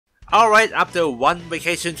Alright, after one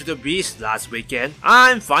vacation to the beach last weekend,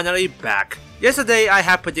 I'm finally back. Yesterday, I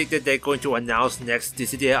had predicted they're going to announce next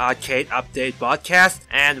Dissidia Arcade update broadcast,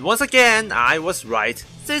 and once again, I was right.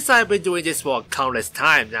 Since I've been doing this for countless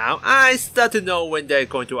time now, I start to know when they're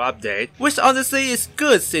going to update, which honestly is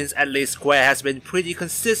good since at least Square has been pretty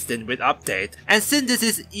consistent with update, and since this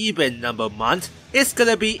is even number month, it's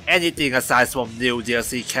gonna be anything aside from new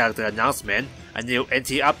DLC character announcement, a new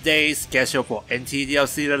NT update scheduled for NT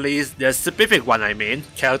DLC release, the specific one I mean,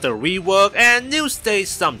 character rework, and new stage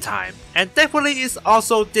sometime. And thankfully it's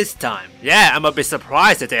also this time. Yeah, I'm a bit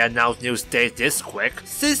surprised that they announced new stage this quick,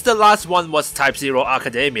 since the last one was Type 0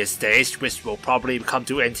 Academia stage, which will probably come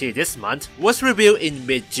to NT this month, was revealed in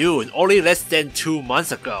mid-June, only less than 2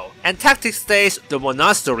 months ago. And Tactics stage, the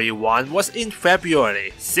Monastery one, was in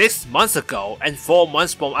February, 6 months ago, and 4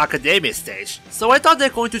 months from Academia stage. So I thought they're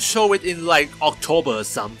going to show it in like October or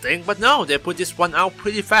something, but no, they put this one out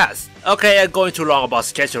pretty fast. Okay, I'm going too long about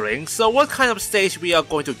scheduling, so what kind of stage we are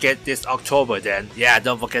going to get this October then? Yeah,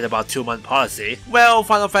 don't forget about 2-month policy. Well,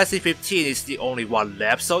 Final Fantasy 15 is the only one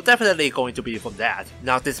left, so definitely going to be from that.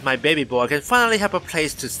 Now since my baby boy can finally have a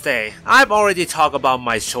place to stay, I've already talked about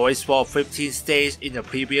my choice for 15 stage in the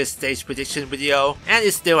previous stage prediction video, and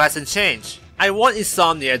it still hasn't changed. I want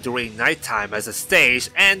Insomnia during nighttime as a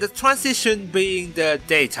stage, and the transition being the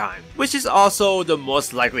daytime, which is also the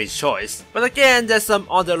most likely choice. But again, there's some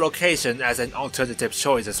other location as an alternative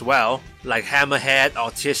choice as well, like Hammerhead,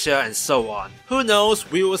 Ortisha, and so on. Who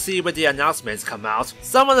knows, we will see when the announcements come out.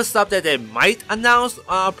 Some of the stuff that they might announce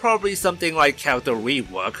are probably something like character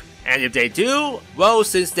rework. And if they do, well,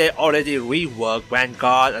 since they already reworked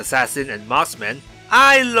Vanguard, Assassin, and Marksman,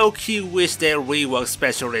 I low-key wish they rework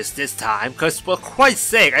Specialist this time, cause for Christ's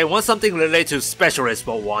sake, I want something related to Specialist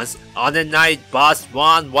for once. On the night, boss,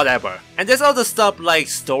 one, whatever. And there's other stuff like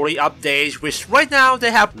story updates, which right now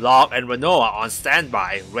they have Locke and Renoa on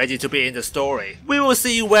standby, ready to be in the story. We will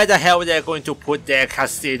see where the hell they're going to put their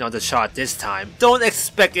cutscene on the chart this time. Don't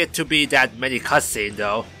expect it to be that many cutscenes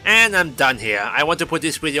though. And I'm done here. I want to put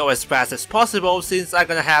this video as fast as possible since I'm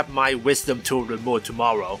gonna have my wisdom tool removed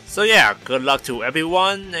tomorrow. So yeah, good luck to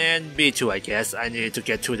everyone, and me too I guess. I need to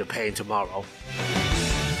get to the pain tomorrow.